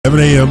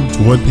11 a.m.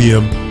 to 1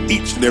 p.m.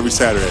 each and every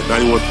Saturday at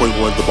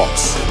 91.1 The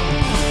Boss.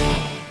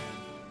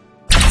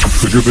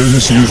 Could your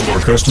business use more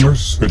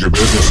customers? Could your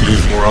business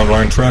use more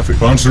online traffic?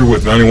 Sponsor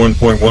with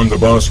 91.1 The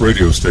Boss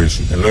radio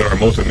station and let our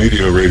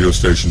multimedia radio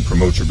station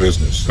promote your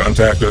business.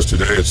 Contact us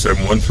today at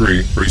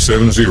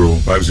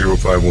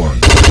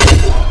 713-370-5051.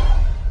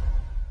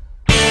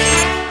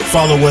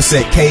 Follow us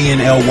at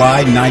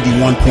KNLY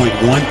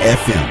 91.1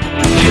 FM.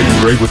 Are you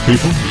great with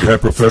people? Do you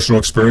have professional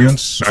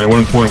experience?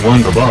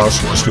 91.1 The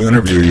Boss wants to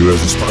interview you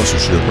as a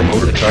sponsorship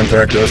promoter.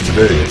 Contact us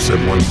today at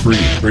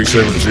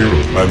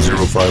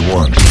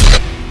 713-370-5051.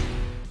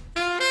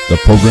 The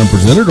program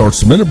presented are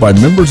submitted by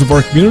members of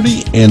our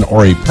community and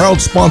are a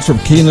proud sponsor of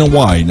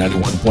KNLY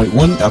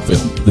 91.1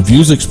 FM. The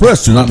views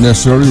expressed do not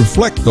necessarily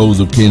reflect those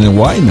of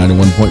KNLY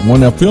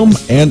 91.1 FM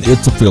and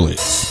its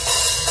affiliates.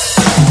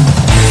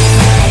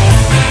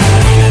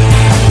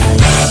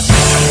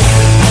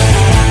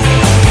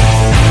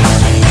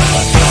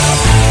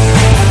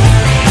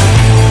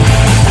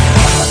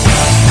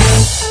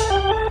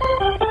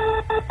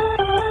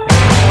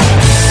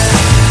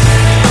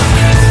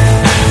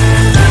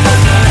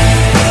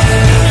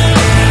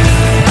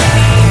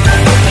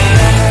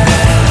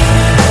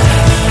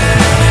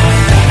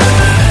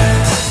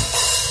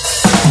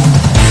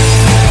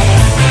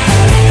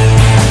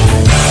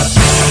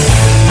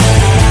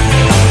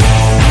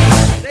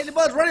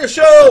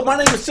 My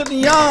name is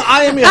Sidney Young.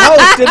 I am your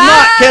host. Did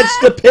not catch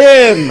the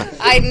pin.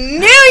 I knew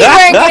you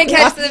weren't going to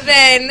catch the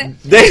pin.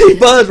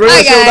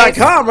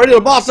 DailyBuzzRadioShow.com,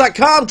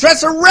 RadioTheBoss.com.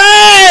 Tressa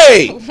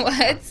Ray.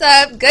 What's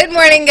up? Good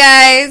morning,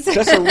 guys.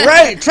 Tressa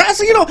Ray.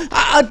 Tressa, you know,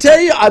 I tell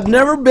you, I've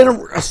never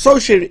been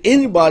associated with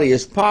anybody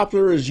as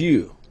popular as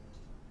you.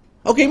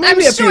 Okay,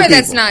 maybe I'm sure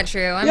that's not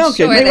true. I'm okay,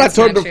 sure maybe that's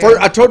I told not the true.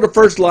 first. I told the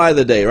first lie of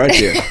the day right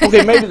there.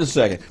 Okay, maybe the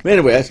second. But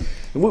anyway,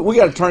 we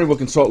got an attorney. We'll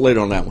consult later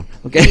on that one.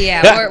 Okay.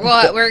 Yeah,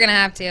 we're gonna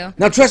have to.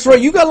 Now, Tressa Ray,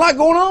 you got a lot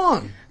going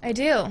on. I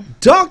do.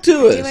 Talk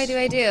to us.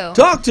 I do.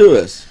 Talk to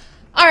us.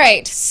 All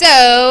right,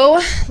 so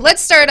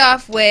let's start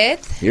off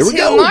with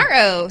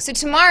tomorrow. So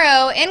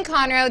tomorrow in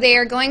Conroe, they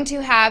are going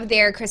to have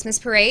their Christmas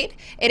parade.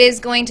 It is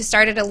going to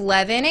start at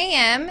 11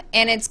 a.m.,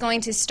 and it's going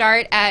to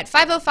start at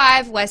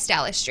 505 West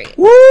Dallas Street.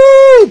 Woo!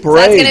 Parade. So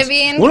that's going to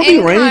be in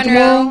raining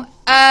Conroe.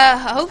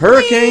 Hopefully,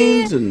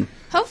 hurricanes and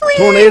hopefully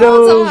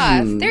tornadoes. It holds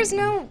off. There's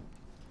no...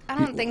 I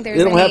don't think there's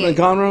They don't any, happen in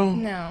Conroe?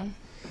 No.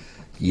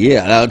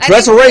 Yeah,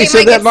 Tressa Ray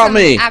said that, not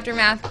me.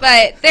 Aftermath,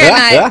 but they're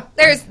not.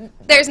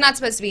 There's not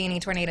supposed to be any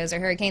tornadoes or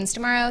hurricanes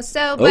tomorrow.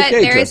 So, but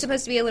there is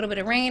supposed to be a little bit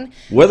of rain.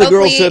 Weather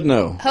girl said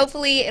no.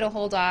 Hopefully, it'll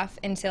hold off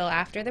until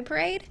after the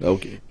parade.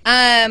 Okay.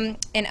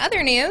 In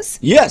other news,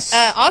 yes.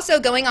 Also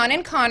going on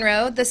in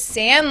Conroe, the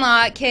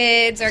Sandlot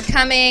kids are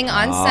coming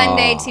on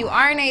Sunday to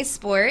RNA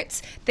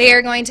Sports. They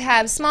are going to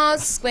have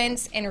Smalls,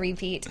 Squints, and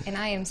Repeat, and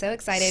I am so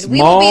excited.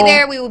 We will be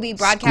there. We will be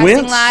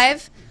broadcasting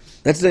live.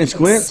 That's the name,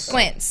 Squints?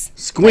 Squints.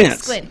 Squints. Like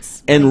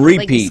squints. And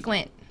like Repeat.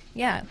 Squint.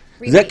 Yeah.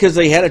 Repeat. Is that because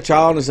they had a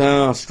child and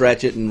said,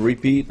 stretch it and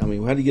Repeat? I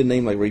mean, how do you get a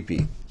name like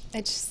Repeat?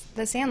 It's just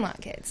the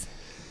Sandlot kids.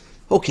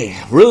 Okay.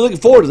 Really looking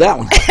forward to that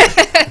one.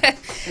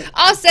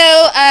 Also,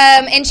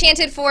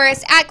 Enchanted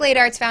Forest at Glade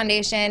Arts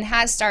Foundation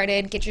has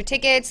started. Get your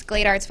tickets,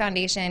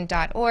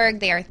 gladeartsfoundation.org.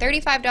 They are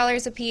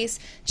 $35 a piece.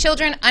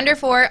 Children under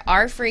 4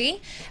 are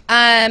free.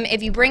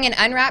 If you bring an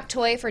unwrapped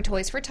toy for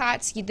Toys for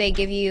Tots, they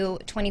give you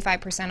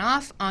 25%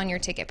 off on your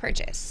ticket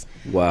purchase.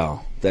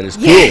 Wow, that is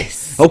cool.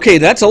 Yes. Okay,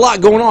 that's a lot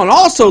going on.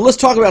 Also, let's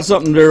talk about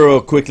something there real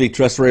quickly,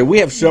 Tressa Ray. We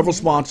have several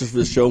sponsors for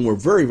this show, and we're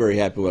very, very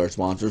happy with our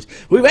sponsors.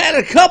 We've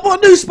added a couple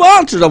of new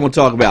sponsors I want to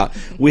talk about.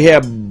 We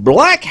have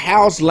Black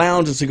House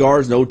Lounge and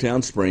Cigars in Old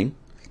Town Spring.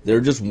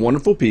 They're just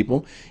wonderful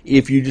people.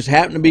 If you just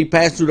happen to be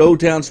passing through the Old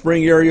Town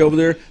Spring area over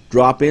there,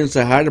 drop in,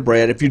 say hi to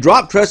Brad. If you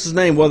drop Tressa's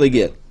name, what do they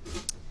get?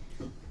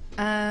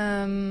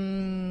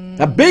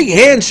 A big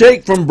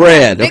handshake from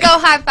Brad. Big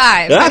old high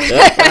five.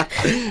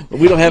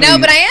 We don't have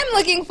but I am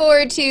looking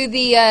forward to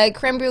the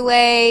creme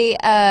brulee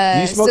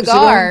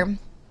cigar.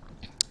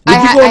 Would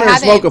you go in there and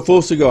smoke a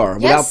full cigar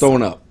without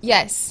throwing up?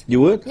 Yes.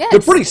 You would? Yes. They're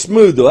pretty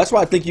smooth, though. That's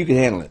why I think you can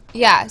handle it.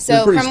 Yeah,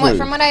 so from smooth.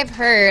 what I've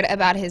heard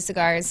about his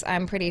cigars,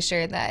 I'm pretty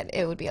sure that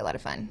it would be a lot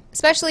of fun.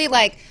 Especially,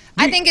 like,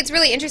 I think it's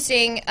really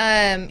interesting.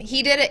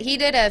 He did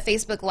a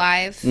Facebook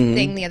Live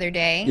thing the other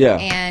day. Yeah.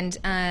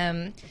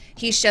 And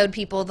he showed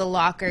people the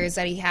lockers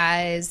that he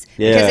has.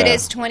 Yeah.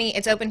 Because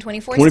it's open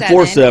 24/7.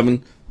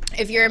 24/7.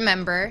 If you're a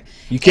member.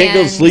 You can't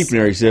go to sleep in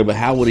there, he said, but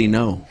how would he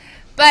know?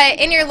 But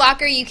in your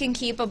locker, you can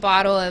keep a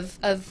bottle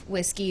of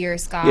whiskey or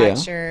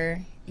scotch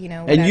or,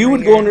 And you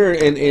would go in there,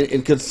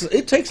 and cause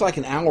it takes like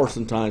an hour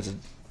sometimes to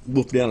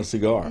wolf down a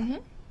cigar.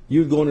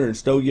 You would go in there and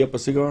stow you up a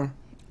cigar?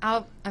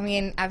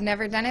 I've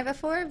never done it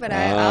before, but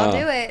I'll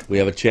do it. We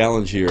have a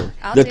challenge here.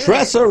 I'll The do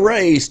Tressa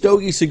Ray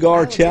Stogie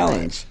Cigar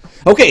Challenge.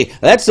 Okay,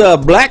 that's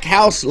Black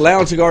House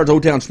Lounge Cigars,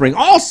 Old Town Spring.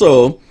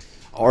 Also,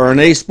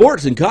 RNA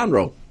Sports in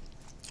Conroe.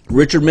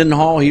 Richard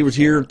Mendenhall, he was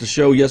here at the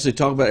show yesterday,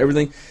 talk about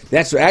everything.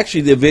 That's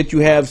actually the event you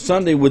have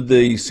Sunday with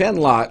the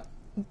Sandlot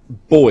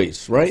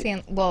boys, right?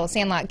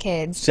 Sandlot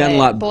kids.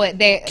 Sandlot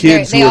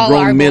kids who are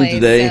grown men boys,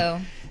 today.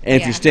 So.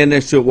 And if you stand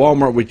next to a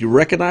Walmart, would you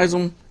recognize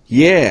them?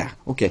 Yeah.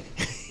 Okay.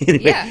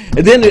 Anyway. Yeah.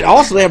 And then they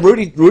have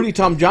Rudy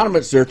Tom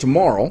Jonovitz there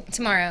tomorrow.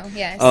 Tomorrow,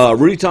 yes.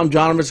 Rudy Tom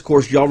Jonovitz, of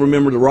course, y'all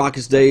remember the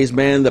Rockets days,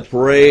 man. The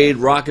parade,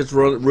 Rockets.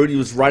 Rudy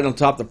was right on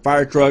top of the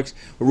fire trucks.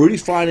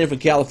 Rudy's flying in from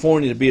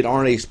California to be at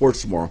RNA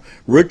Sports tomorrow.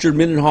 Richard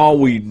Mendenhall,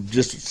 we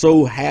just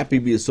so happy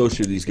to be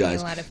associated with these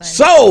guys. A lot of fun.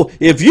 So,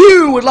 if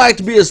you would like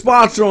to be a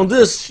sponsor on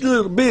this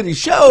little bitty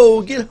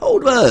show, get a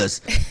hold of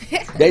us.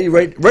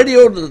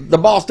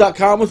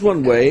 RadioTheBoss.com is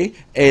one way,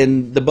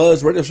 and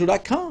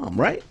TheBuzzRadioShow.com,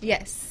 right?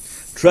 Yes.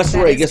 Trust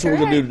That Ray, is guess what we're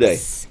going to do today?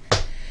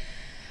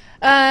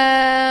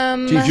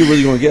 correct. Geez, you're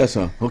really going to guess,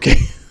 huh? Okay.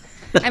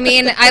 I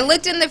mean, I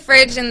looked in the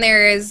fridge and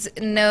there's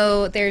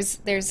no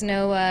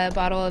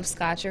bottle of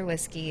scotch or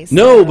whiskey. So.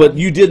 No, but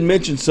you did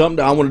mention something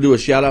that I want to do a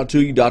shout out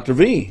to you, Dr.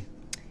 V.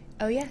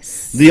 Oh,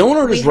 yes. The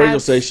owner of this We radio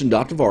have- station,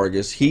 Dr.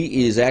 Vargas,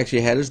 he is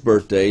actually had his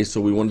birthday, so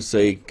we want to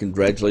say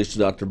congratulations to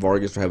Dr.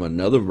 Vargas for having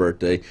another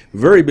birthday.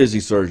 Very busy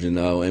surgeon,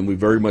 though, and we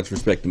very much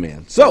respect the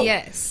man. So,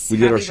 Yes. we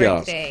did our Happy shout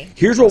outs. birthday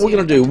Here's what we're to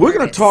going to do. Dr. We're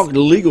going to Vargas. talk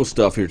legal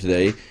stuff here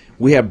today.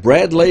 We have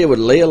Brad Leah with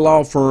Leah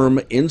Law Firm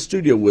in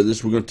studio with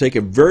us. We're going to take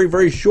a very,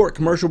 very short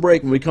commercial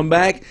break. When we come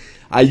back,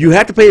 you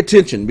have to pay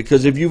attention,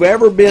 because if you've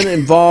ever been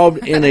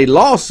involved in a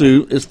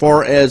lawsuit as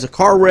far as a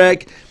car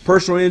wreck,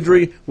 personal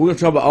injury, we're going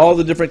to talk about all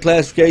the different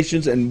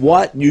classifications and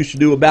what you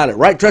should do about it.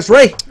 Right, Tress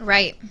Ray?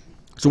 Right.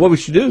 So what we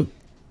should do?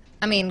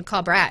 I mean,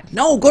 call Brad.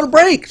 No, go to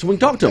break so we can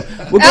talk to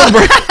him. We'll go to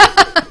break.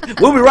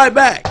 We'll be right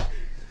back.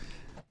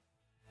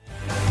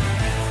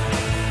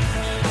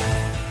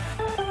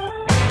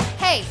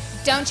 Hey,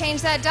 don't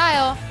change that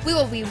dial. We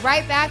will be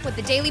right back with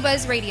the Daily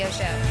Buzz Radio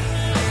Show.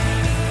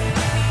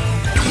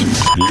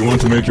 Do you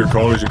want to make your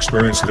college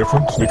experience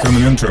different? Become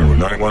an intern with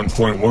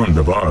 91.1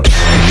 The Boss.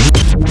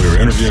 We are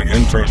interviewing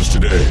interns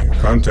today.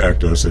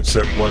 Contact us at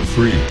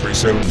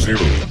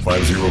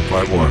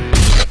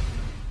 713-370-5051.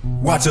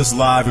 Watch us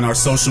live in our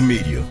social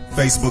media,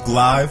 Facebook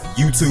Live,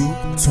 YouTube,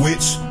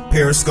 Twitch,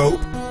 Periscope,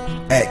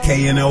 at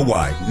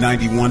KNLY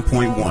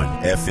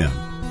 91.1 FM.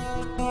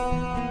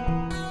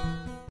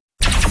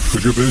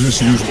 Could your business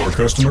use more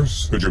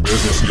customers? Could your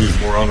business use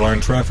more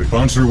online traffic?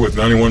 Sponsor with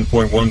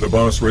 91.1 The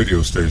Boss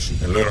radio station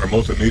and let our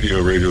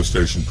multimedia radio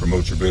station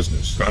promote your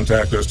business.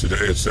 Contact us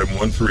today at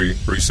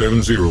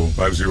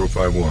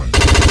 713-370-5051.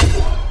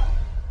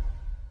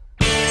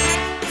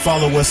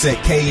 Follow us at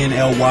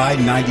KNLY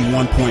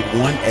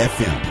 91.1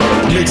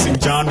 FM. Mixing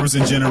genres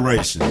and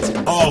generations,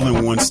 all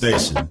in one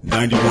station.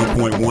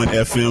 91.1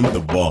 FM, The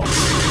Boss.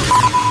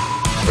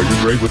 Are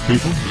you great with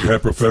people? Do you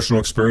have professional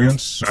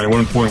experience?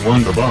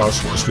 91.1 The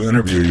Boss wants to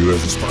interview you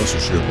as a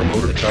sponsorship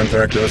promoter.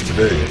 Contact us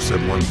today at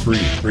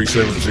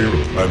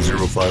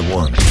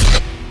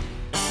 713-370-5051.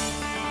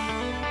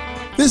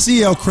 This is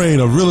E.L. Crane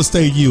of Real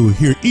Estate U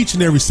here each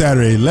and every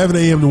Saturday, 11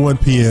 a.m. to 1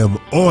 p.m.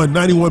 on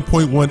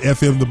 91.1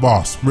 FM The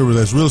Boss. Remember,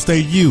 that's Real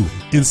Estate U.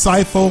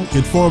 Insightful,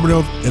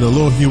 informative, and a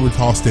little humor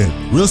tossed in.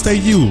 Real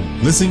Estate U,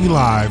 listening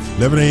live,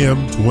 11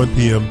 a.m. to 1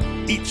 p.m.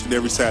 each and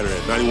every Saturday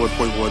at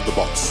 91.1 The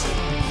Boss.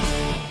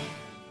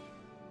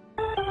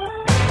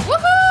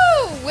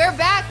 Woohoo! We're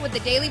back with the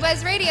Daily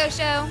Buzz Radio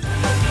Show.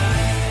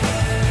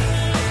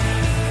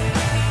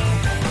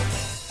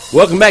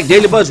 Welcome back,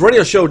 Daily Buzz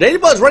Radio Show.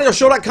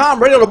 DailyBuzzRadioShow.com,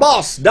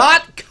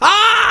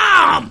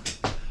 RadioTheBoss.com.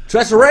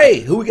 Tressa Ray,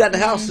 who we got in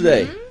the house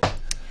today?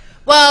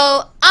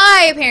 Well,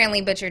 I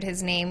apparently butchered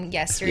his name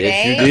yesterday,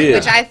 Yes, you did.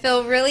 which I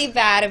feel really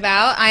bad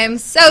about. I am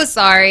so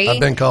sorry. I've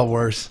been called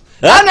worse.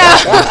 Oh no!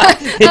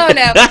 Oh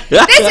no!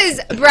 This is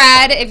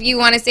Brad. If you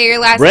want to say your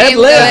last Brad name,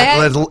 go Lee.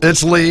 ahead.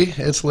 It's Lee.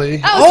 It's Lee.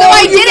 Oh, so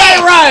I you did got it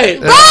it right.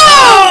 Boom,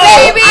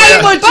 baby!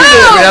 I butchered Boom!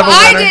 it. We have a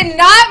I winner. did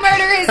not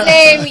murder his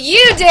name. You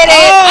did it.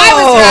 I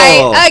was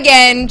right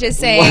again. Just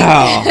saying.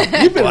 Wow.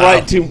 You've been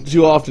right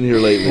too often here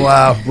lately.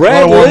 Wow.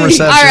 Brad what a warm Lee.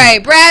 reception. All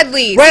right,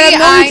 Bradley. Brad, See, I've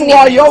known you for a knew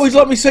while. it. You always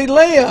let me say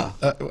Leia.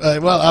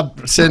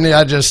 Sydney,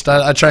 I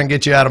try and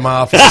get you out of my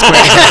office as quick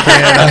as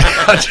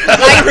I can.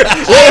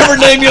 Whatever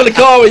name you want to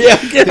call me, yeah.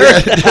 Get her.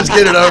 Just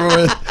get it over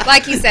with.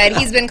 Like you said,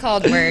 he's been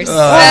called worse.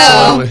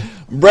 Absolutely.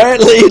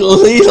 Bradley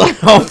Lee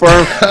Law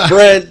Firm.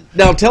 Brad,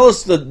 now tell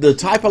us the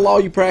type of law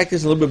you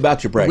practice, and a little bit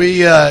about your practice.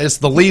 It's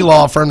the Lee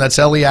Law Firm. That's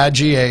Leigh,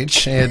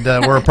 and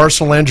we're a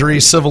personal injury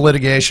civil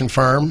litigation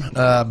firm.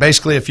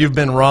 Basically, if you've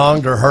been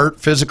wronged or hurt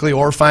physically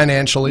or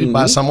financially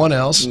by someone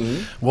else,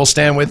 we'll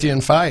stand with you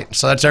and fight.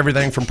 So that's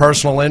everything from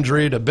personal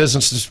injury to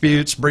business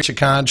disputes, breach of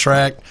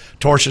contract,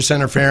 tortious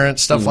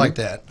interference, stuff like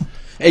that.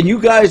 And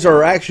you guys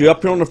are actually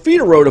up here on the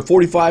feeder road of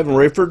 45 in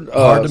Rayford.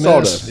 Hard to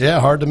Sawdust. miss.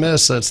 Yeah, hard to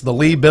miss. That's the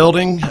Lee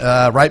Building,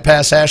 right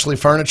past Ashley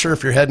Furniture.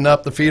 If you're heading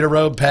up the feeder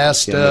road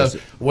past Can't miss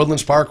it.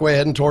 Woodlands Parkway,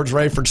 heading towards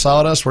Rayford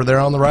Sawdust, we're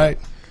there on the right.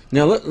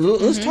 Now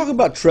let's talk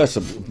about Tressa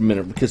a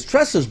minute, because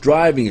Tressa's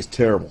driving is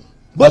terrible.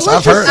 But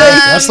I've heard.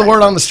 That's the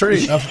word on the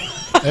street. Yeah.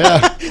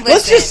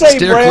 Let's just say,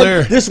 Steer Brad,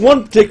 clear. this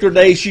one particular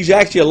day, she's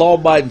actually a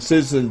law-abiding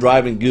citizen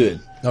driving good.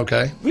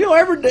 Okay. You know,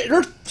 every day,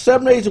 there's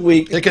 7 days a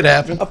week. It could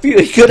happen.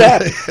 It could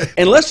happen.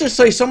 And let's just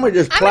say somebody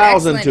just I'm an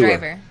plows excellent into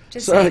driver. her.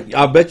 Just So, saying.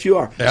 I bet you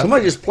are. Yeah.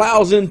 Somebody just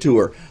plows into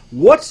her.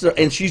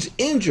 And she's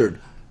injured.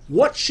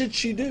 what should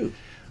she do?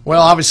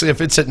 Well, obviously,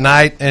 if it's at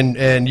night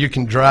and you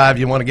can drive,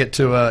 you want to get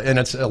to and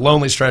it's a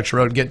lonely stretch of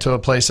road, get to a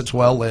place that's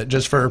well lit.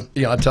 Just for,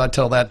 I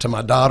tell that to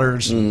my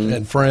daughters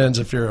and friends.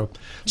 If you're a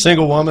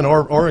single woman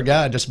or a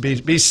guy, just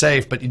be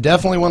safe. But you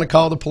definitely want to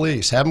call the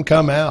police. Have them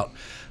come out.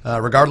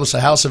 Regardless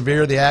of how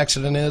severe the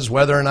accident is,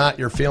 whether or not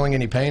you're feeling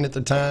any pain at the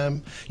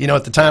time.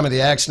 At the time of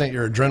the accident,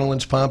 your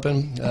adrenaline's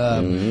pumping.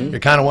 You're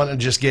kind of wanting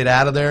to just get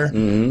out of there.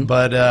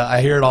 But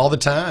I hear it all the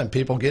time.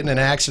 People get in an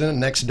accident,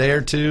 next day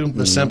or two,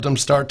 the symptoms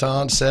start to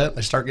onset.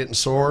 They start getting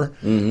sore.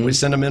 We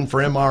send them in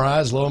for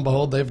MRIs. Lo and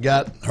behold, they've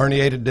got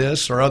herniated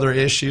discs or other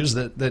issues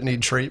that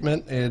need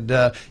treatment. And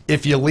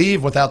if you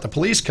leave without the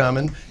police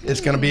coming, it's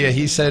going to be a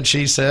he said,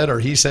 she said, or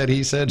he said,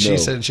 she said,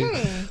 she.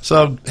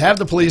 So have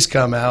the police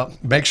come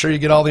out. Make sure you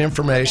get all the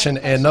information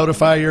and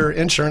notify your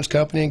insurance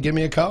company and give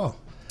me a call.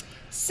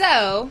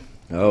 So,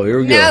 here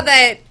we go. Now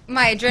that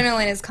my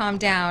adrenaline has calmed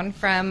down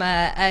from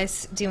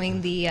us doing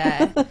the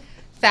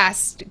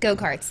fast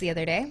go-karts the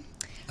other day,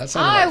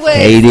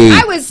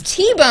 I was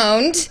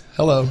T-boned.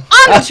 Hello.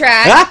 On the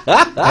track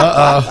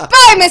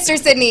by Mr.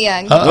 Sidney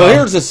Young. Well,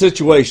 here's the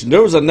situation.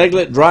 There was a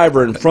negligent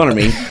driver in front of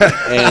me,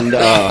 and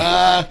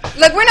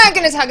look, we're not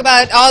going to talk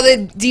about all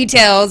the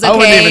details. Okay? I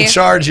wouldn't even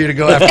charge you to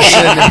go after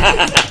Sidney.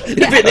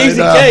 It'd be an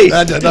easy case.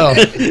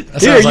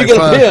 That Here, you get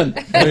a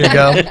pin. There you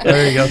go.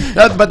 There you go.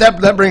 But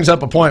that brings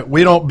up a point.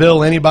 We don't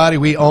bill anybody.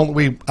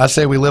 I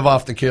say we live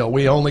off the kill.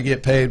 We only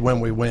get paid when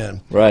we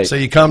win. Right. So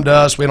you come to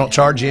us. We don't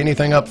charge you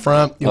anything up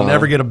front. You'll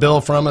never get a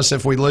bill from us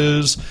if we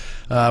lose.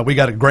 We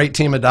got a great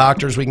team of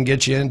doctors we can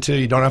get you into.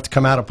 You don't have to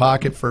come out of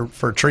pocket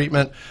for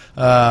treatment.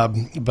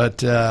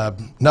 But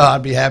no,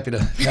 I'd be happy to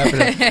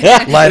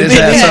light his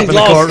ass up in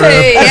the courtroom.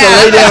 Hey,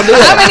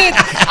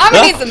 I'm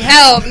gonna need some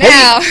help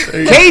now.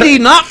 Katie,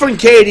 not from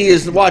Katie,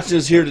 is watching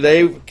us here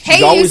today.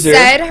 She's always you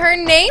said her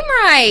name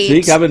right.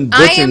 See, I've been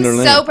butchering her name.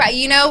 I am so proud.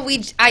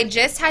 I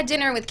just had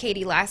dinner with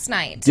Katie last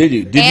night. Did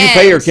you? Did you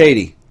pay her,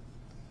 Katie?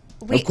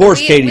 Of course,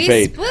 Katie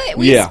paid.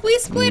 We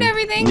split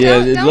everything.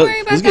 Don't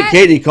worry about that. Let's get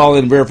Katie to call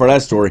in and verify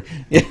that story.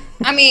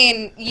 I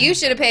mean, you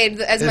should have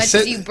paid as much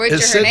as you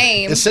butchered her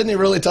name. Is Sydney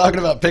really talking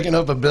about picking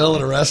up a bill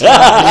at a restaurant?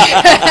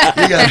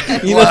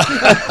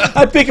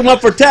 I pick them up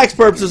for tax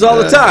purposes all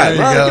the time.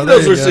 Give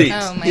those receipts.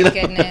 Oh, my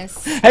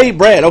goodness. Hey,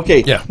 Brad,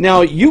 okay. Yeah.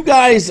 Now, you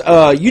guys,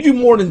 you do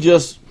more than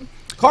just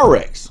car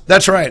wrecks.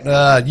 That's right.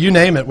 You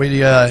name it.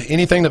 We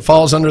anything that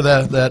falls under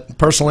that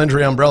personal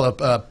injury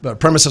umbrella,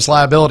 premises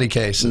liability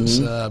cases,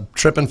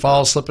 trip and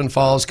falls, slip and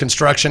falls,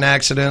 construction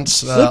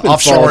accidents,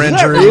 offshore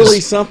injuries. Is that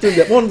really something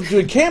that one of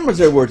the cameras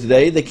there were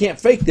today? They can't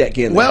fake that,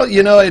 can they? Well,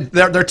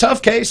 they're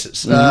tough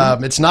cases.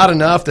 It's not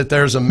enough that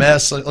there's a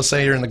mess. Let's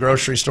say you're in the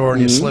grocery store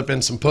and you slip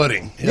in some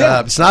pudding.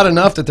 It's not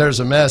enough that there's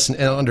a mess. And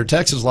under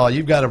Texas law,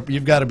 you've got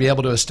to be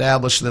able to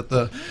establish that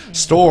the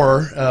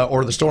store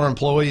or the store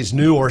employees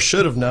knew or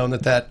should have known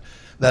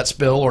that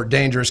spill or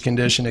dangerous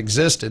condition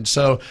existed.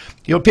 So,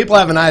 people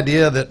have an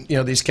idea that,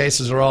 these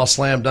cases are all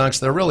slam dunks.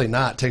 They're really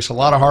not. It takes a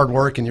lot of hard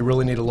work, and you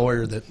really need a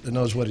lawyer that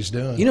knows what he's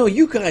doing.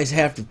 You guys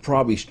have to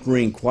probably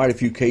screen quite a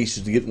few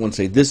cases to get one,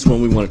 say, this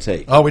one we want to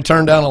take. Oh, we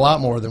turn down a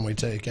lot more than we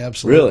take,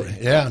 absolutely.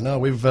 Really? Yeah, no,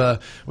 we got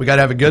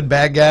to have a good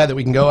bad guy that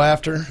we can go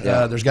after.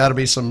 Yeah. There's got to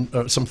be some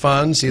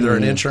funds, either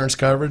an insurance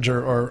coverage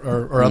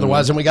or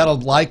otherwise, and we got to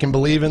like and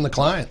believe in the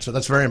client. So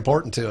that's very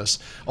important to us.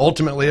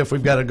 Ultimately, if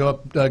we've got to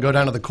go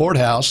down to the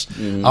courthouse,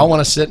 I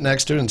want to sit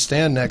next to and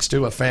stand next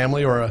to a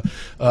family or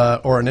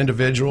an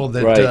individual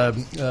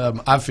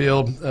that I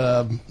feel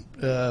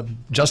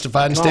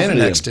justified in standing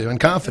next to and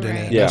confident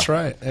in. Yeah. That's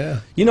right. Yeah.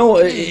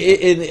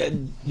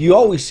 You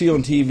always see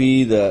on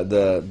TV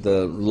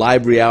the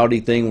live reality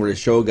thing where the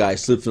show guy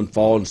slips and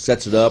falls and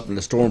sets it up, and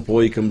the store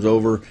employee comes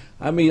over.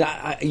 I mean,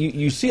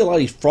 you see a lot of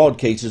these fraud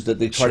cases that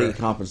they try to get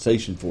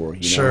compensation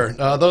for. Sure.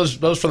 Those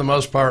for the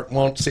most part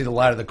won't see the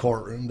light of the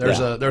courtroom.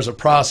 There's a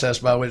process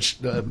by which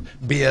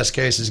BS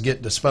cases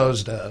get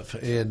disposed of,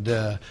 and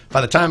by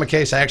the time a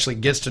case actually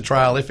gets to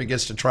trial, if it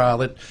gets to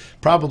trial, it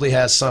probably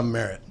has some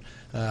merit.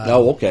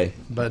 Okay.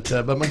 But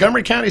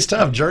Montgomery County's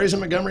tough. Juries in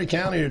Montgomery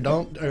County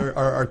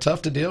are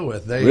tough to deal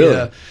with.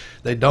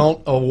 They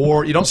don't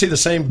award. You don't see the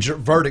same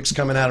verdicts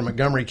coming out of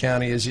Montgomery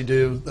County as you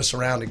do the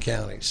surrounding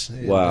counties.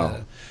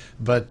 Wow.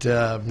 But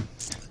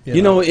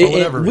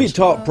we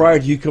talked prior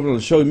to you coming on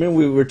the show. Remember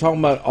we were talking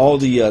about all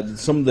the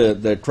some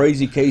of the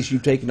crazy case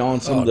you've taken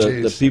on, some of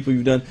the people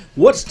you've done.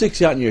 What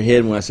sticks out in your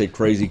head when I say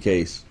crazy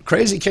case?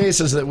 Crazy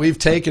cases that we've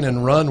taken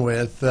and run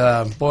with.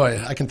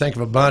 Boy, I can think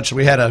of a bunch.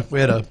 We had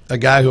a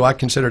guy who I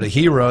considered a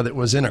hero that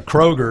was in a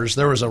Kroger's.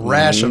 There was a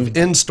rash of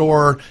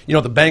in-store,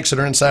 the banks that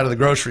are inside of the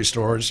grocery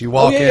stores. You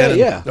walk in, and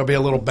there'll be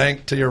a little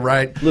bank to your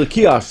right. Little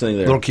kiosk thing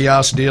there. Little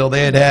kiosk deal.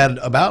 They had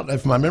about,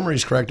 if my memory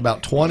is correct,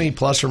 about 20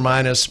 plus or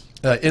minus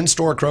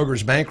in-store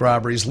Kroger's bank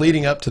robberies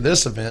leading up to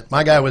this event.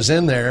 My guy was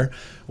in there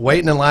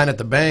waiting in line at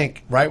the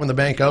bank right when the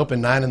bank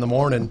opened, 9 in the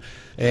morning,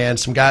 and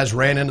some guys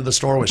ran into the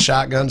store with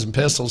shotguns and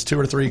pistols, 2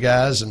 or 3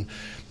 guys, and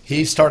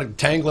he started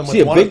tangling with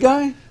Is he a one. big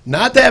guy?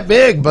 Not that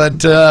big, but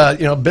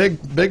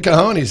big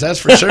cojones, that's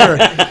for sure.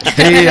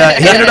 He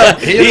ended up.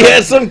 He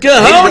had some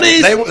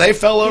cojones. They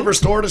fell over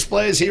store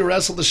displays. He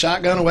wrestled the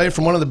shotgun away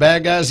from one of the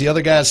bad guys. The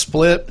other guy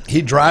split.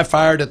 He dry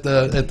fired at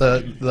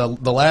the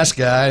last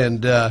guy,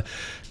 and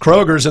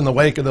Kroger's, in the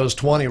wake of those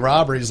 20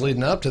 robberies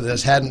leading up to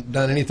this, hadn't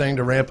done anything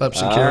to ramp up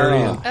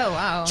security. Oh,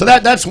 wow. So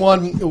that's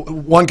one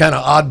kind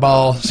of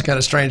oddball, kind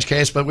of strange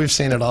case, but we've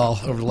seen it all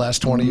over the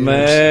last 20 years.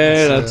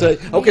 Man, I'll tell you.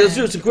 Okay, let's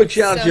do some quick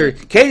shout-outs here.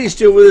 Katie's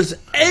still with us.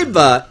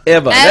 Eva.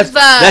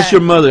 That's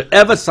your mother.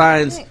 Eva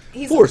signs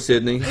for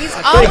Sydney. He's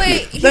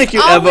always, Thank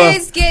you,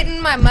 always Eva.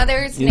 getting my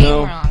mother's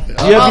name wrong. You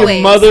have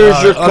your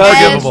mother's, your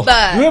cousins. Do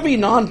Eva. you have any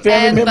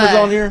non-family members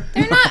on here?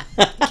 They're not.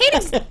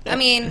 Katie's,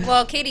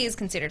 Katie is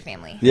considered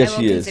family. Yes, I will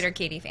she is. consider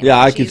Katie family. Yeah,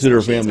 I She's consider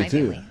her my family,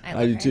 too.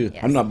 I do, love too. her,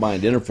 yes. I'm not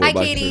buying dinner for her, Hi,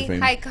 but I consider her Katie.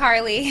 family. Hi,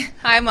 Carly.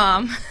 Hi,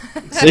 Mom.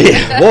 See,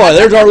 boy,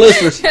 there's our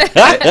listeners.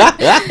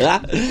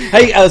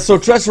 Hey, so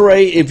Tressa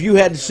Ray, if you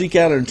had to seek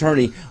out an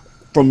attorney,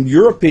 from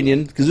your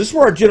opinion, because this is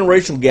where our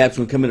generational gaps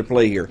would come into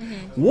play here,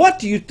 what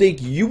do you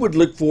think you would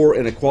look for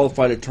in a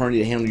qualified attorney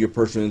to handle your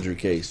personal injury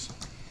case?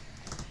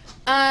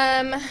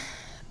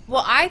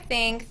 Well, I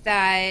think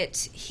that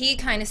he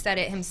kind of said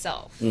it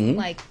himself.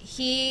 Like,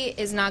 he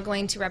is not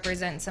going to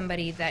represent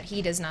somebody that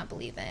he does not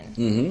believe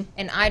in.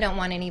 And I don't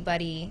want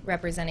anybody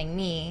representing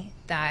me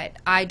that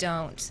I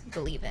don't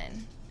believe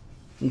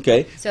in.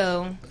 Okay.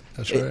 So...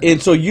 That's right. And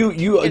so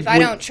you if I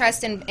don't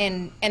trust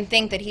and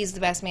think that he's the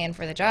best man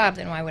for the job,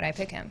 then why would I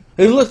pick him?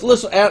 And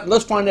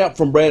let's find out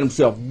from Brad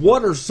himself.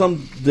 What are some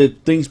of the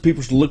things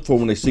people should look for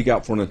when they seek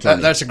out for an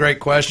attorney? That's a great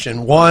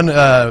question. One,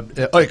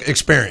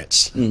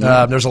 experience.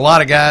 There's a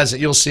lot of guys that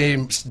you'll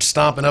see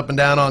stomping up and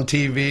down on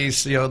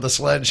TV. You know, the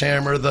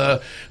sledgehammer,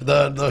 the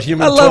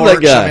human torch. I love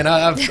that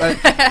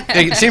guy.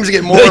 It seems to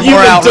get more The and more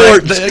Human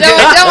outrageous. Don't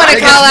Torch. want to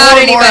call out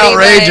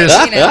anybody,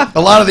 but, you know.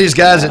 A lot of these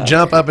guys that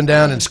jump up and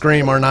down and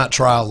scream are not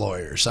trial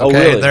lawyers. Okay,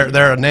 Oh, really?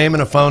 They're a name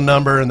and a phone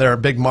number, and they're a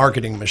big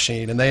marketing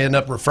machine, and they end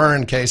up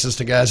referring cases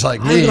to guys like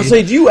I was me. going to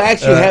say, do you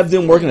actually have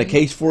them working a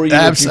case for you?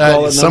 If you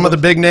call it Some number? of the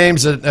big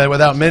names that,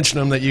 without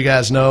mentioning them, that you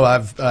guys know,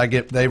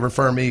 they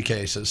refer me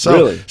cases. So,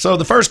 Really? So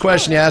the first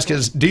question you ask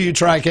is, do you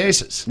try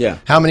cases? Yeah.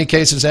 How many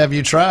cases have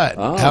you tried?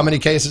 Oh. How many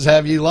cases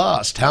have you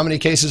lost? How many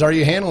cases are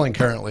you handling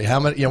currently? How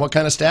many? What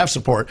kind of staff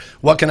support?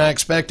 What can I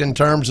expect in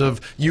terms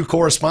of you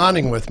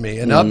corresponding with me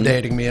and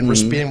updating me and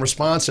being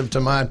responsive to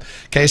my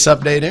case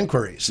update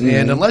inquiries?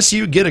 And unless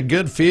you get a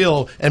good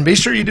feel, and be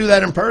sure you do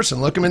that in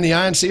person. Look them in the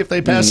eye and see if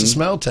they pass the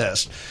smell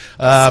test.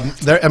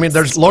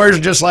 There's lawyers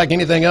are just like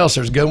anything else.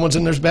 There's good ones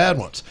and there's bad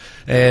ones.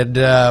 And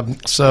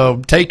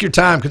so take your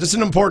time, because it's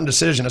an important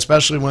decision,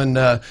 especially when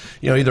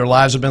either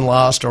lives have been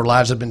lost or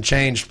lives have been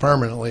changed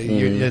permanently.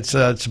 It's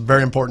a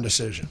very important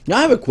decision. Now,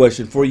 I have a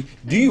question for you.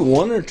 Do you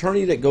want an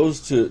attorney that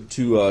goes to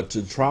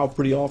trial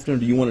pretty often, or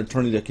do you want an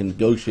attorney that can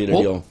negotiate a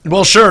deal?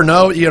 Well, sure.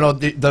 No,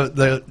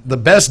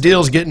 the best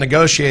deals get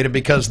negotiated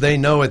because they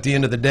know at the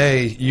end of the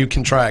day you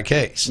can try a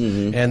case,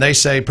 and they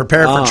say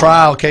prepare for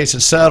trial,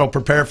 cases settle.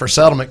 Prepare for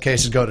settlement,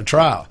 cases go to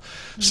trial.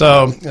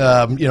 So,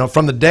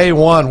 from the day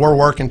one, we're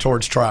working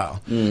towards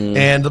trial.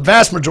 And the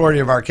vast majority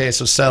of our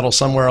cases settle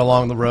somewhere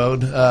along the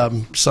road.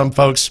 Some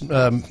folks,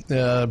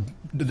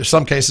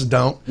 some cases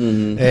don't.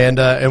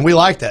 And we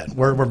like that.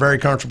 We're very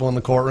comfortable in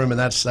the courtroom, and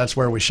that's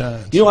where we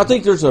shine. I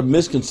think there's a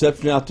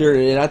misconception out there,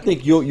 and I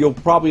think you'll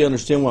probably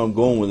understand where I'm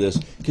going with this,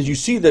 because you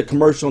see the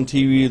commercial on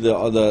TV,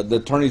 the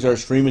attorneys are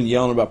screaming,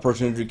 yelling about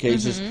personal injury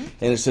cases,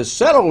 and it says,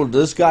 settle,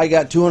 this guy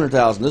got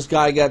 $200,000, this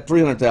guy got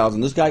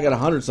 $300,000, this guy got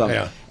 $100-something.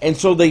 Yeah. And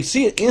so they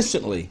see it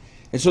instantly.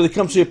 And so they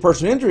come see a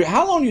personal injury.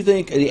 How long do you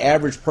think the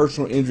average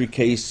personal injury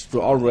case for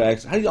all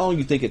accidents, how long do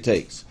you think it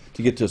takes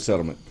to get to a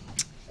settlement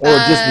or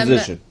a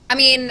disposition? I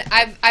mean,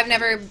 I've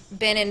never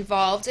been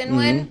involved in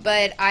one,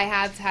 but I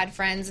have had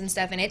friends and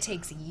stuff, and it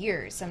takes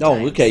years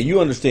sometimes. Oh, okay,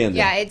 you understand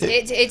that. Yeah,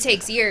 it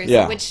takes years.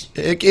 Yeah. Which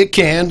It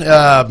can.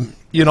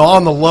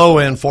 On the low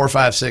end, 4,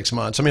 5, 6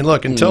 months. I mean,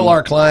 look, until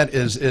our client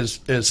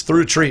is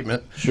through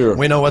treatment, Sure.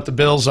 we know what the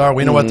bills are,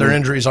 we know what their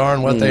injuries are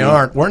and what they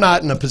aren't. We're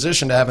not in a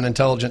position to have an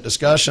intelligent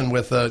discussion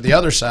with the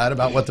other side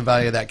about what the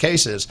value of that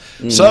case is.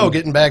 So,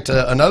 getting back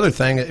to another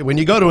thing, when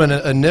you go to an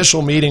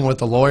initial meeting with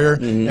the lawyer,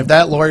 if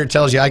that lawyer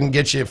tells you, I can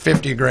get you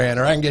 50 grand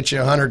or I can get you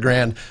 100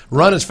 grand,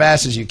 run as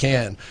fast as you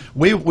can.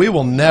 We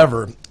will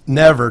never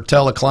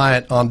tell a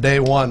client on day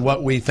one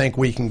what we think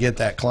we can get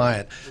that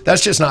client.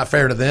 That's just not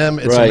fair to them.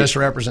 It's Right. a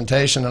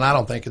misrepresentation, and I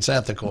don't think it's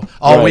ethical.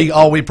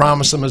 All we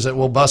promise them is that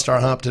we'll bust our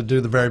hump to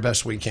do the very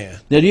best we can.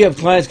 Now, do you have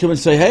clients come and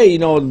say, hey,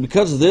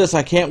 because of this,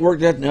 I can't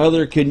work that and the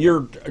other, can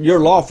your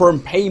law firm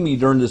pay me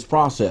during this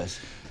process?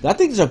 I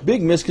think there's a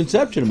big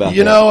misconception about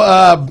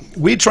that.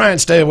 We try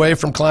and stay away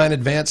from client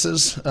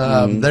advances.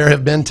 There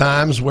have been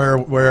times where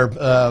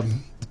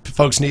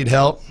folks need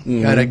help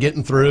kind of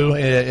getting through,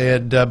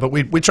 but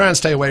we try and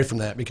stay away from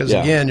that because,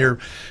 again, you're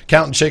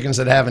counting chickens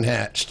that haven't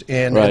hatched.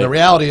 And the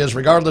reality is,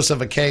 regardless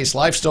of a case,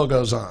 life still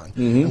goes on.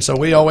 And so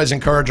we always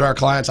encourage our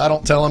clients. I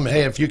don't tell them,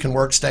 hey, if you can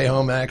work, stay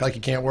home, act like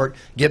you can't work,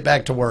 get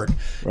back to work.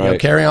 You know,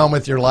 carry on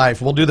with your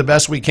life. We'll do the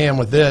best we can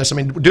with this. I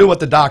mean, do what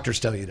the doctors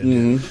tell you to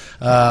do.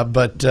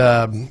 But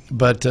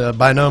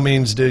by no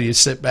means do you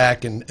sit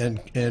back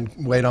and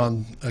wait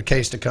on a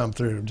case to come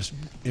through. Just,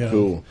 you know.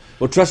 Cool.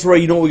 Well, Trust Ray,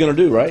 you know what we're going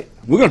to do, right?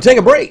 We're going to take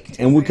a break,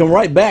 and we'll come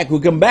right back.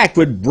 We'll come back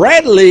with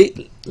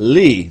Bradley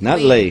Lee, not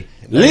Lee.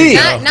 Lee.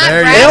 Not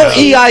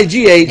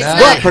L-E-I-G-H,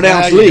 but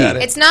pronounced Lee.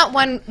 It's not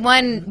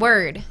one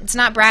word. It's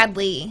not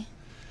Bradley.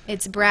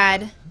 It's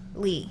Brad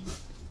Lee.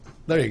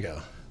 There you go.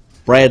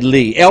 Brad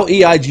Lee.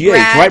 L-E-I-G-H,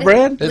 right,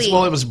 Brad?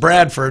 Well, it was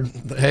Bradford.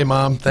 Hey,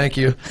 Mom, thank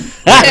you.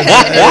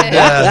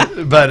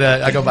 But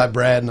I go by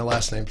Brad, and the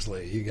last name's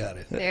Lee. You got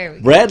it. There we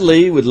go. Brad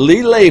Lee with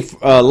Lee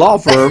Law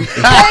Firm.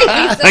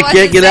 I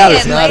can't get out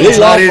of it. Lee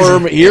Law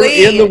Firm here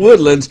in the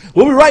Woodlands.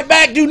 We'll be right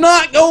back. Do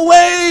not go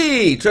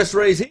away. Trust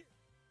Ray's here.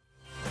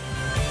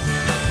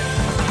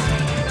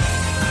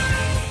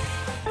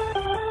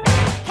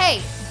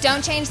 Hey,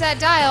 don't change that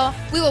dial.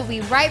 We will be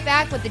right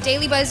back with the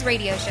Daily Buzz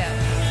Radio Show.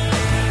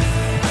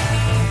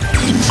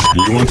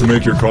 Do you want to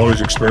make your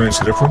college experience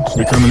different?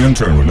 Become an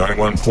intern with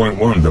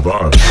 91.1 The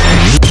Boss.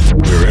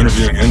 We are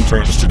interviewing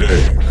interns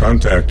today.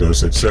 Contact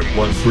us at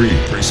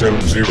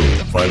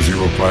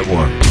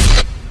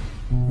 713-370-5051.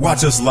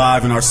 Watch us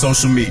live in our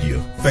social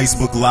media,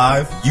 Facebook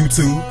Live,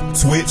 YouTube,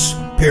 Twitch,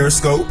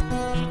 Periscope,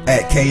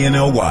 at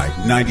KNLY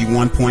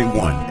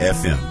 91.1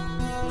 FM.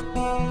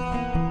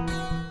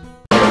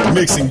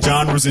 Mixing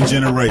genres and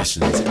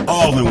generations,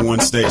 all in one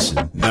station,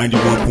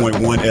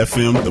 91.1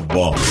 FM, The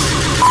Boss.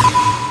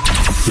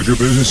 Could your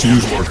business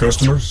use more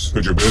customers?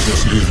 Could your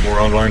business use more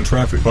online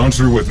traffic?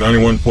 Sponsor with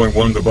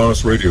 91.1 The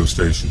Boss radio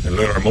station and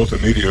let our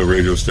multimedia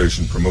radio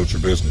station promote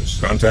your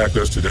business. Contact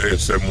us today at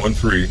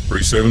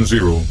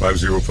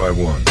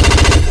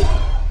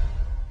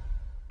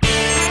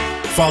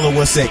 713-370-5051. Follow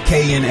us at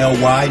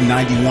KNLY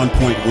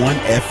 91.1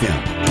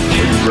 FM.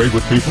 Are you great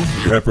with people?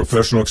 Do you have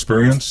professional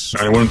experience?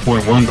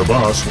 91.1 The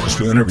Boss wants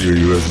to interview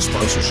you as a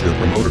sponsorship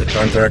promoter.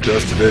 Contact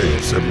us today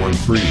at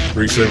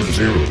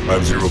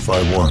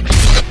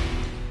 713-370-5051.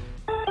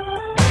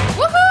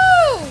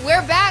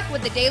 We're back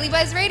with the Daily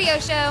Buzz Radio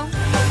Show.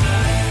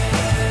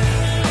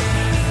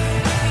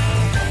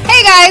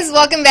 Hey guys,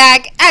 welcome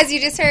back. As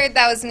you just heard,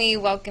 that was me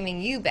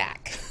welcoming you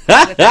back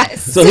with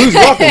us. So who's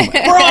welcome?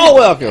 We're all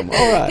welcome.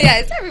 All right.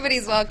 Yes,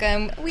 everybody's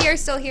welcome. We are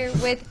still here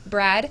with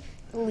Brad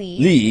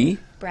Lee.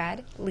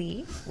 Brad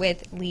Lee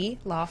with Lee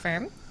Law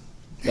Firm.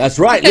 That's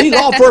right. Lee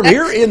Law Firm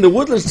here in the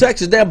Woodlands,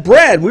 Texas. Now,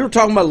 Brad, we were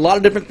talking about a lot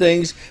of different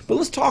things, but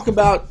let's talk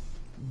about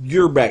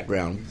your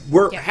background.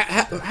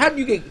 How did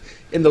you get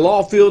in the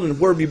law field, and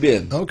where have you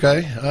been?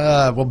 Okay.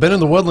 Well, been in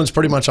the Woodlands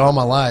pretty much all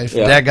my life.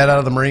 Yeah. Dad got out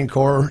of the Marine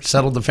Corps,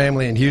 settled the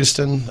family in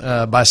Houston.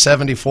 By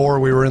 74,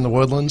 we were in the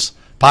Woodlands.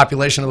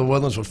 Population of the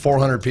Woodlands was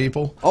 400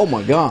 people. Oh,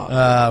 my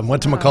God.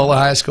 Went to McCullough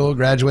High School,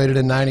 graduated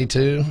in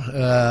 92.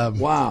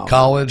 Wow.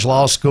 College,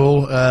 law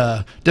school.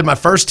 Did my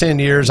first 10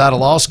 years out of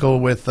law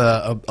school with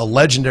a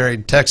legendary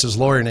Texas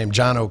lawyer named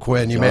John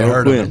O'Quinn. You may have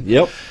heard of him.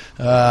 Yep.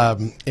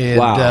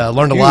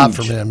 Learned a lot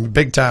from him.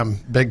 Big time.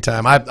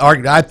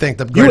 I think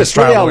the greatest you went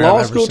straight out of law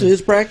I've school to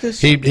his practice?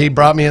 He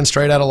brought me in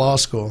straight out of law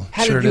school.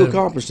 How did you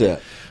accomplish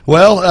that?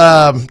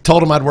 Well,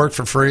 told him I'd work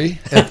for free.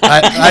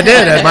 I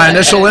did. At my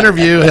initial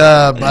interview,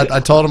 I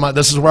told him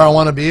this is where I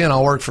want to be and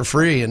I'll work for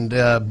free. And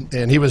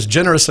he was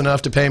generous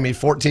enough to pay me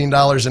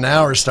 $14 an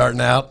hour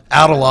starting out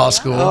of law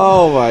school.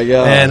 Oh, my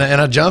God. And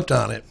I jumped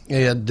on it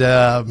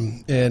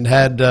and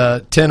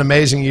had 10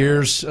 amazing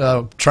years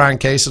trying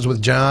cases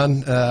with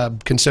John.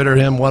 Consider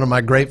him one of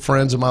my great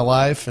friends of my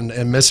life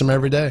and miss him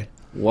every day.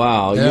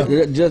 Wow,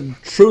 yeah. Just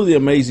truly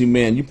amazing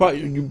man. You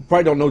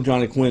probably don't know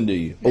Johnny Quinn, do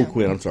you? No.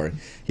 O'Quinn, I'm sorry.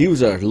 He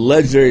was a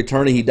legendary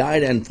attorney. He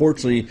died,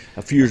 unfortunately,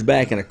 a few years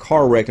back in a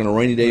car wreck on a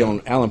rainy day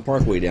on Allen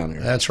Parkway down there.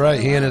 That's right.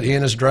 He and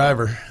his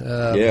driver.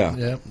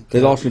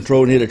 They lost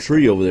control and hit a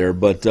tree over there.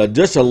 But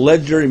just a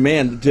legendary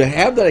man. To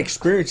have that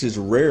experience is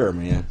rare,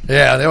 man.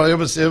 Yeah,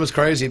 it was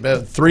crazy.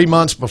 But 3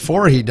 months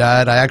before he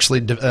died, I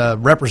actually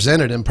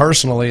represented him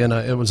personally, and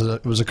it was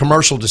a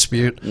commercial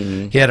dispute.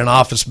 Mm-hmm. He had an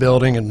office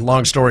building, and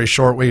long story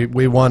short,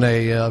 we won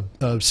a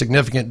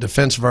significant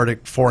defense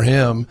verdict for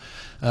him.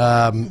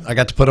 I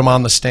got to put him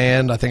on the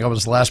stand. I think I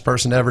was the last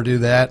person to ever do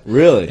that.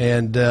 Really?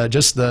 And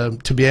just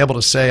to be able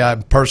to say I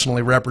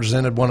personally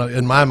represented one of,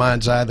 in my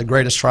mind's eye, the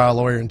greatest trial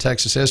lawyer in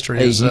Texas history.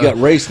 Hey, you got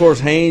Racehorse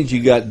Haynes,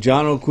 you got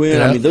John O'Quinn.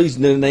 Yeah. I mean, those are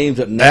the names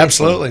that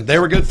absolutely. They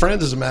were good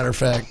friends, as a matter of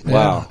fact.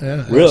 Wow.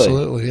 Yeah, really?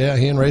 Absolutely. Yeah,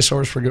 he and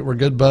Racehorse were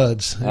good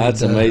buds.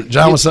 That's amazing.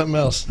 John was something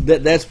else.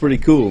 That's pretty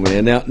cool,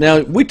 man. Now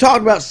we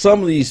talked about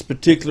some of these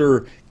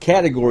particular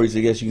categories,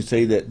 I guess you can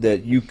say,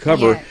 that you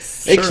cover.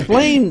 Yes.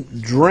 Explain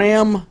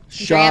Dram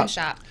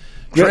Shop.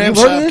 Dram You've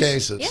heard of shop this?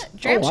 cases. Yeah,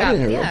 dram Oh, I shop.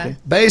 didn't hear it. Yeah. Okay.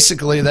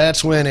 Basically,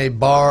 that's when a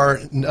bar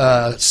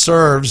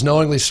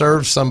knowingly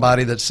serves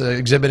somebody that's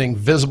exhibiting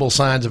visible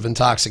signs of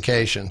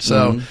intoxication.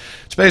 So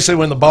it's basically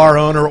when the bar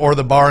owner or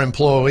the bar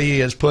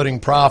employee is putting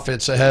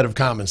profits ahead of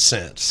common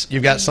sense.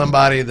 You've got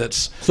somebody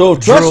that's So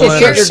Trust is drooling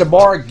sitting or- at the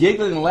bar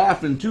giggling and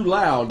laughing too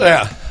loud.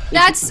 Yeah.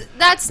 That's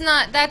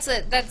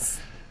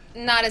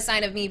not a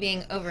sign of me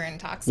being over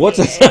intoxicated. What's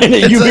a sign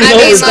of you being I mean,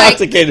 over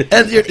intoxicated?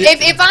 And you're-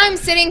 If I'm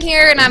sitting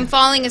here and I'm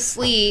falling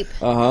asleep,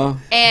 Uh-huh.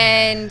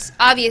 and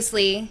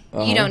obviously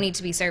you don't need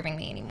to be serving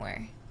me anymore.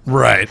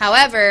 right.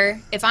 However,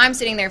 if I'm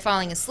sitting there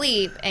falling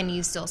asleep and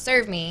you still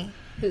serve me,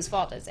 whose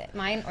fault is it?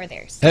 Mine or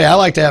theirs? Hey, I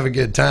like to have a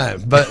good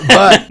time, but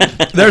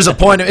there's a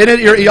point.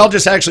 And y'all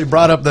just actually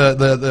brought up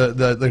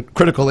the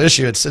critical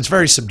issue. It's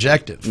very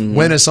subjective.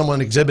 When is someone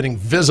exhibiting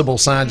visible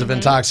signs of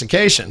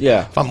intoxication?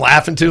 Yeah. If I'm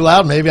laughing too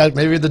loud,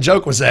 maybe the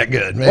joke was that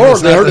good. Maybe Or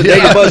it's they not- heard the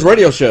Daily Buzz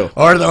radio show.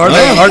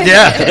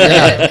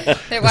 yeah.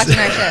 They're watching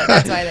our show.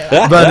 That's why they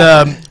laugh.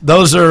 But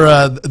those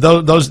are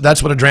those.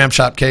 That's what a dram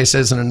shop case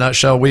is in a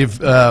nutshell. We've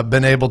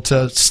been able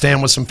to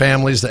stand with some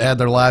families that had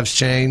their lives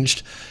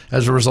changed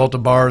as a result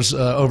of bars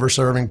over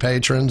serving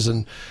patrons,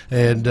 and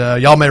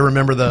y'all may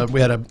remember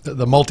we had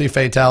the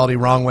multi-fatality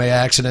wrong way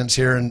accidents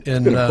here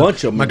in a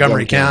bunch of 'em in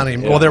Montgomery County.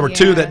 Yeah. Well, there were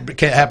two Yeah. that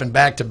happened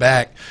back to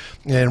back.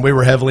 And we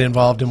were heavily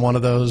involved in one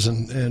of those,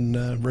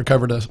 and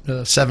recovered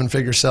a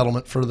seven-figure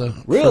settlement for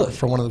Really?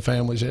 for one of the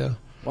families. Yeah.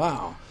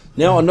 Wow.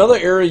 Now, another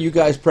area you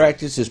guys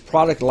practice is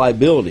product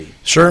liability.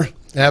 Sure,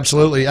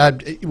 absolutely.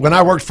 When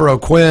I worked for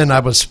O'Quinn,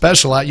 I was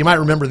specialized. You might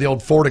remember the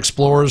old Ford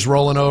Explorers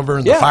rolling over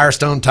and Yeah. the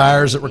Firestone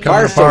tires that were coming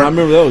Firestone, apart. I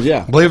remember those,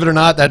 yeah. Believe it or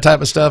not, that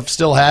type of stuff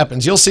still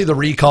happens. You'll see the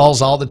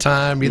recalls all the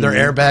time, either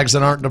airbags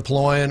that aren't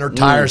deploying, or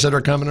tires that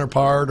are coming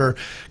apart, or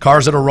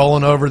cars that are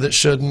rolling over that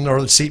shouldn't,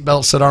 or the seat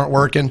belts that aren't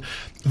working.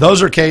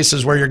 Those are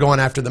cases where you're going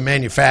after the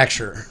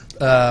manufacturer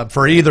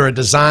for either a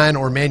design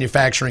or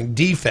manufacturing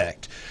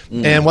defect.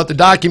 And what the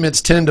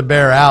documents tend to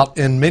bear out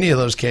in many of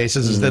those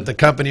cases is that the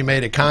company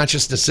made a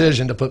conscious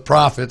decision to put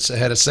profits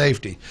ahead of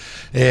safety,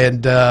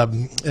 and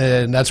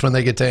that's when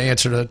they get to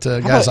answer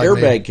to How guys about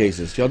like me. airbag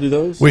cases? Y'all do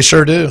those? We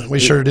sure do. We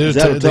sure do. Is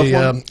that a tough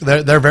one?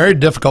 They're very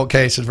difficult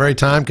cases, very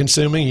time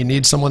consuming. You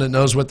need someone that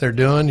knows what they're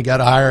doing. You got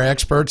to hire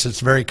experts. It's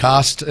very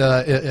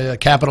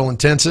capital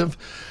intensive.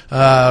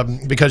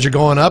 Because you're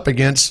going up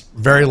against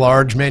very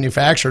large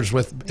manufacturers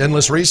with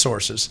endless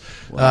resources.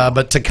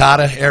 But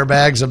Takata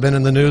airbags have been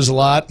in the news a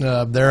lot.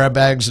 Their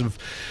airbags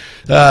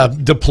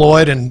have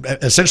deployed and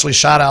essentially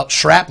shot out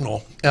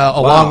shrapnel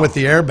along with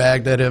the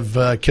airbag that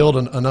have killed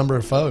a number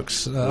of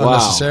folks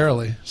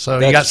unnecessarily. So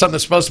you got something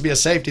that's supposed to be a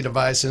safety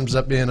device ends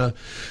up being a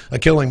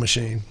killing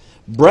machine.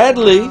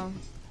 Bradley,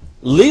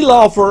 Lee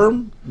Law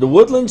Firm, the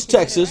Woodlands,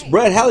 Texas.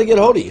 Brad, how do they get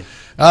a hold of you?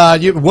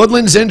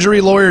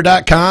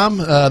 WoodlandsInjuryLawyer.com.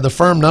 The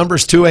firm number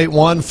is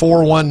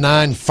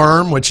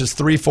 281-419-FIRM, which is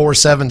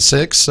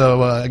 3476.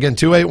 So, again,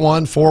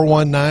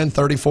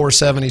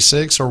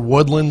 281-419-3476 or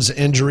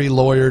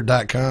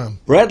WoodlandsInjuryLawyer.com.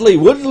 Bradley,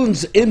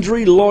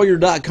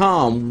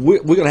 WoodlandsInjuryLawyer.com. We're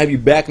going to have you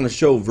back on the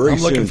show very soon.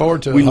 I'm looking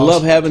forward to it. We Awesome.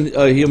 love having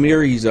him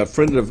here. He's a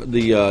friend of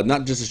the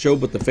not just the show,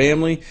 but the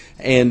family.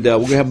 And we're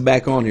going to have him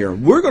back on here.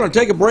 We're going to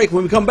take a break.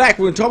 When we come back,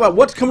 we're going to talk about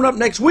what's coming up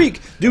next week.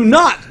 Do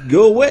not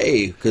go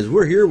away, because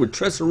we're here with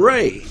Tressa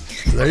Ray.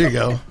 There you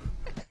go.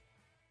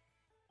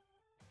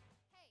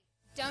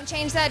 Don't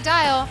change that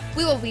dial.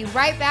 We will be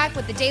right back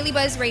with the Daily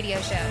Buzz Radio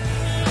Show.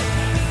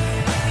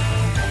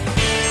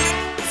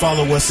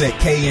 Follow us at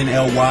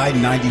KNLY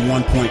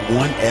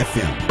 91.1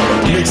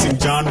 FM. Mixing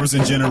genres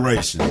and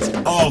generations,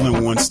 all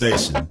in one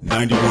station.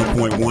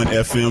 91.1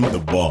 FM, The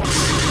Boss.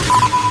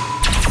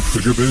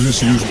 Could your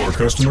business use more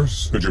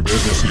customers? Could your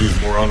business use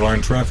more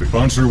online traffic?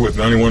 Sponsor with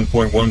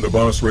 91.1 The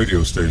Boss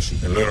radio station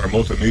and let our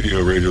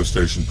multimedia radio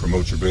station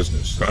promote your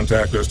business.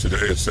 Contact us today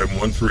at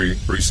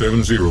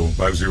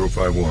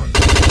 713-370-5051.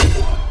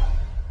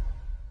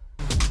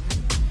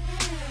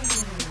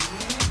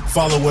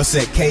 Follow us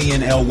at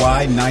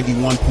KNLY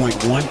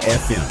 91.1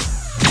 FM.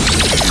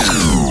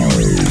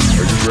 Are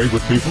you great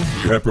with people? Do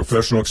you have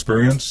professional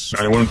experience?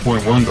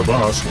 91.1 The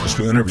Boss wants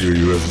to interview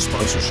you as a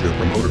sponsorship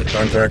promoter.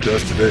 Contact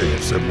us today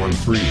at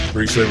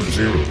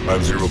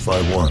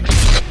 713-370-5051.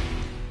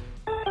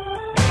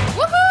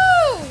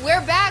 Woohoo!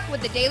 We're back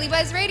with the Daily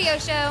Buzz Radio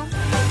Show.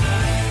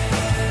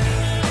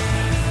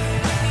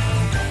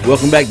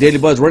 Welcome back,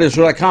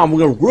 DailyBuzzRadioShow.com. We're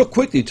going to real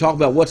quickly talk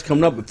about what's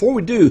coming up. Before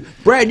we do,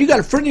 Brad, you got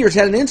a friend of yours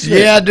had an incident.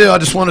 Yeah, I do. I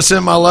just want to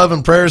send my love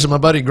and prayers to my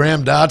buddy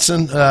Graham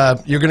Dotson.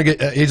 You're going to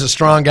get. He's a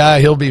strong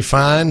guy. He'll be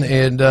fine.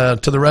 And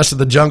to the rest of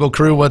the Jungle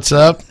Crew, what's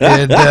up?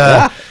 And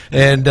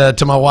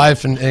to my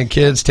wife and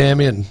kids,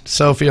 Tammy and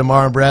Sophie,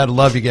 Amar, and Brad, I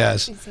love you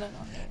guys.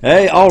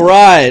 Hey, all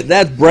right.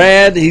 That's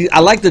Brad.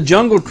 I like the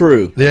Jungle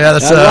Crew. Yeah,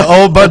 that's a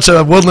whole bunch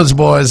of Woodlands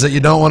boys that you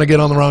don't want to get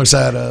on the wrong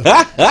side of.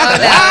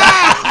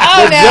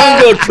 The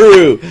Jungle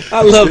Crew.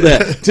 I love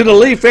that. To the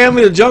Lee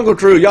family, the Jungle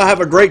Crew, y'all have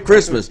a great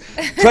Christmas.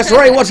 Tressa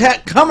Ray, what's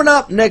coming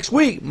up next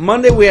week?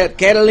 Monday we had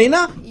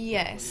Catalina.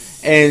 Yes.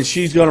 and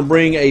she's going to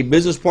bring a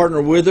business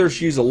partner with her.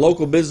 She's a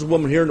local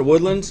businesswoman here in the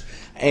Woodlands,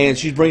 and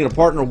she's bringing a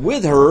partner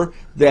with her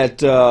that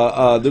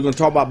they're going to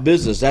talk about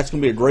business. That's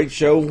going to be a great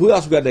show. Who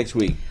else we got next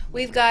week?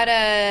 We've got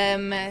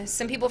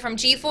some people from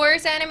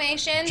G-Force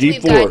Animations.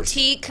 G-Force. We've got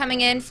Teak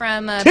coming in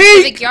from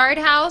Pacific Yard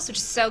House, which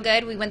is so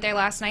good. We went there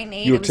last night and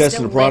ate. You were it was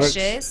testing delicious. the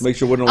products? Make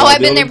sure it wasn't Oh, on I've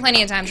been there building?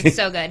 plenty of times. It's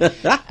so good.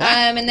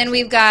 And then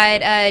we've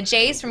got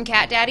Jace from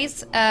Cat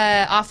Daddies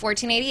off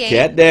 1488.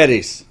 Cat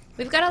Daddies.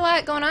 We've got a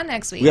lot going on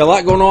next week. We got a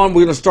lot going on.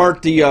 We're going to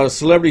start the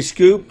Celebrity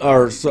Scoop,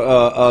 or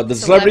the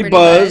Celebrity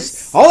Buzz.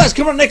 Buzz. All that's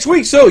coming up next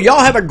week. So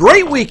y'all have a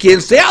great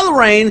weekend. Stay out of the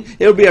rain.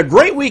 It'll be a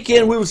great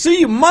weekend. We will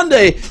see you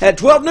Monday at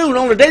 12 noon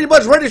on the Daily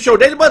Buzz Radio Show,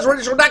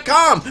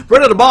 dailybuzzradioshow.com,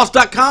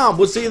 radiotheboss.com.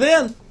 We'll see you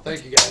then.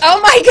 Thank you, guys.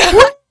 Oh, my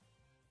God.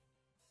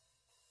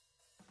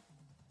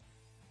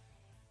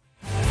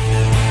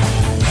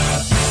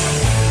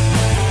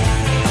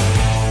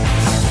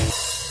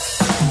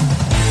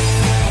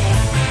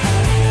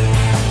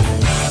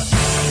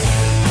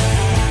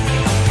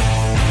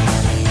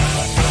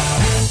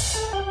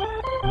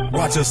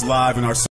 Watch us live in our